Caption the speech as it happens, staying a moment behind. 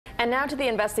And now to the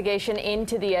investigation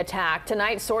into the attack.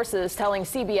 Tonight, sources telling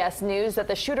CBS News that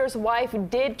the shooter's wife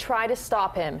did try to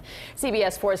stop him.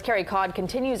 CBS 4's Carey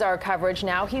continues our coverage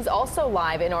now. He's also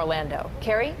live in Orlando.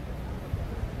 Carey?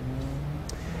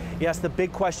 Yes, the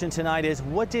big question tonight is,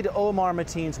 what did Omar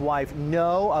Mateen's wife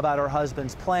know about her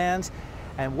husband's plans?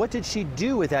 And what did she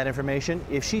do with that information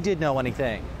if she did know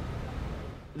anything?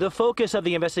 The focus of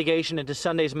the investigation into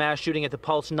Sunday's mass shooting at the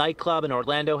Pulse nightclub in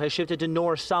Orlando has shifted to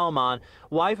Noor Salman,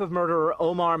 wife of murderer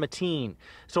Omar Mateen.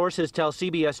 Sources tell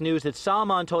CBS News that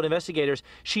Salman told investigators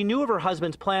she knew of her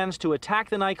husband's plans to attack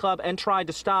the nightclub and tried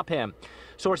to stop him.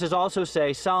 Sources also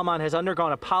say Salman has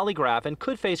undergone a polygraph and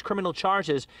could face criminal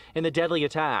charges in the deadly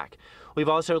attack. We've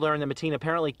also learned that Mateen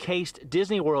apparently cased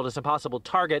Disney World as a possible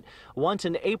target once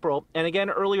in April and again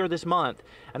earlier this month,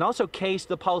 and also cased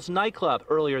the Pulse nightclub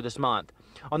earlier this month.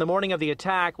 On the morning of the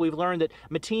attack, we've learned that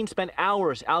Mateen spent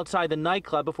hours outside the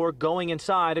nightclub before going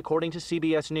inside, according to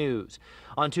CBS News.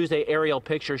 On Tuesday, aerial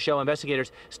pictures show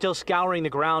investigators still scouring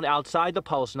the ground outside the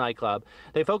Pulse nightclub.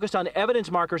 They focused on evidence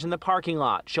markers in the parking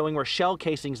lot, showing where shell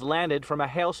casings landed from a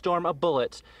hailstorm of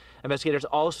bullets. Investigators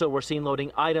also were seen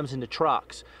loading items into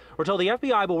trucks. We're told the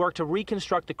FBI will work to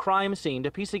reconstruct the crime scene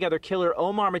to piece together killer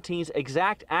Omar Mateen's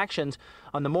exact actions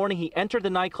on the morning he entered the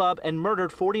nightclub and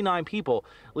murdered 49 people,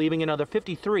 leaving another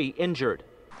 53 injured.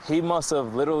 He must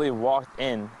have literally walked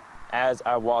in as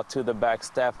I walked to the back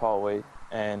staff hallway,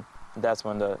 and that's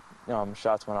when the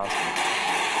shots went off.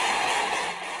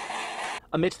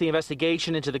 Amidst the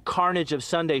investigation into the carnage of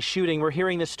Sunday's shooting, we're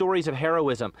hearing the stories of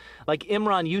heroism, like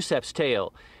Imran Yusef's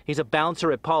tale. He's a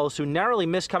bouncer at Pulse who narrowly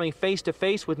missed coming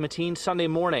face-to-face with Mateen Sunday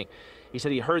morning. He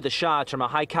said he heard the shots from a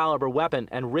high-caliber weapon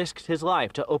and risked his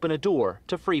life to open a door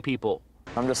to free people.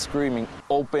 I'm just screaming,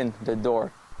 open the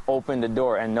door,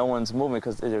 and no one's moving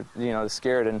because they're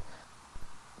scared. And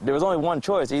there was only one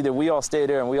choice: either we all stay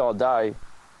there and we all die,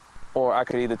 or I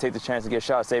could either take the chance to get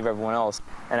shot, save everyone else.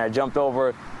 And I jumped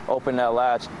over, opened that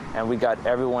latch, and we got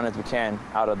everyone as we can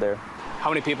out of there. How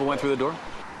many people went through the door?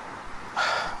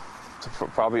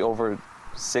 Probably over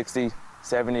 60,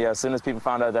 70. As soon as people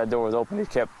found out that door was open,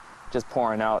 it kept just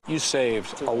pouring out. You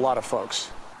saved a lot of folks.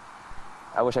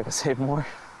 I wish I could save more,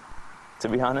 to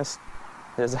be honest.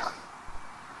 There's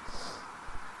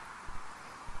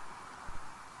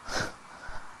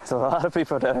a lot of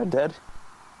people that are dead.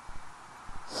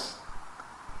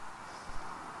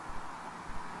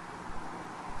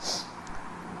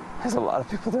 There's a lot of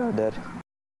people that are dead.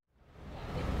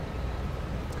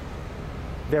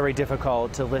 Very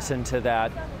difficult to listen to that.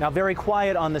 Now, very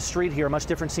quiet on the street here, much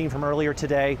different scene from earlier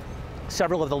today.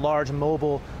 Several of the large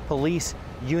mobile police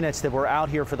units that were out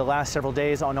here for the last several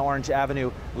days on Orange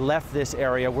Avenue left this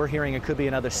area. We're hearing it could be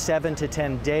another 7 to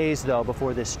 10 days, though,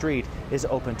 before this street is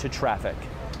open to traffic.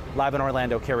 Live in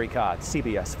Orlando, Carey,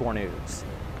 CBS 4 News.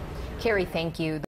 Carey, thank you.